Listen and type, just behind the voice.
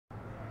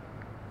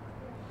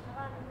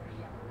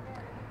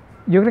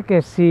Jo crec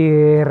que si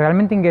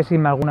realment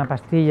tinguéssim alguna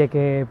pastilla,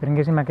 que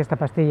prenguéssim aquesta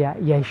pastilla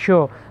i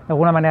això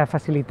d'alguna manera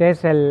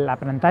facilités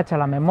l'aprenentatge,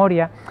 la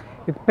memòria,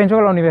 jo penso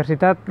que la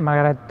universitat,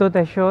 malgrat tot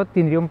això,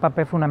 tindria un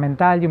paper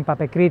fonamental i un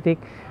paper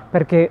crític,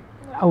 perquè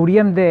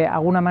hauríem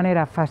d'alguna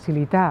manera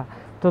facilitar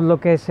tot el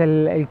que és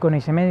el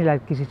coneixement i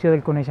l'adquisició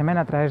del coneixement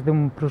a través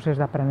d'un procés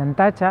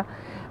d'aprenentatge,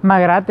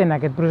 malgrat en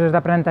aquest procés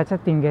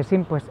d'aprenentatge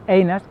tinguéssim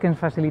eines que ens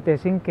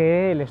facilitessin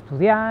que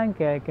l'estudiant,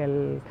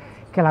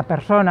 que la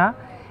persona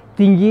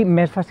tingui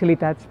més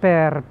facilitats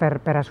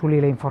per assolir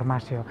la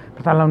informació.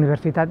 Per tant, la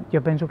universitat jo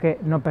penso que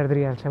no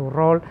perdria el seu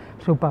rol,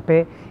 el seu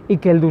paper, i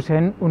que el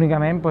docent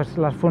únicament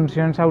les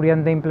funcions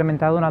s'haurien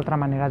d'implementar d'una altra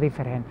manera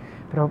diferent.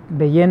 Però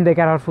veient de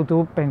cara al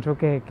futur penso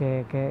que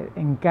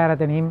encara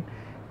tenim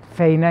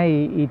feina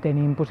i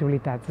tenim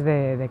possibilitats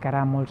de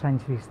cara a molts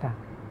anys vista.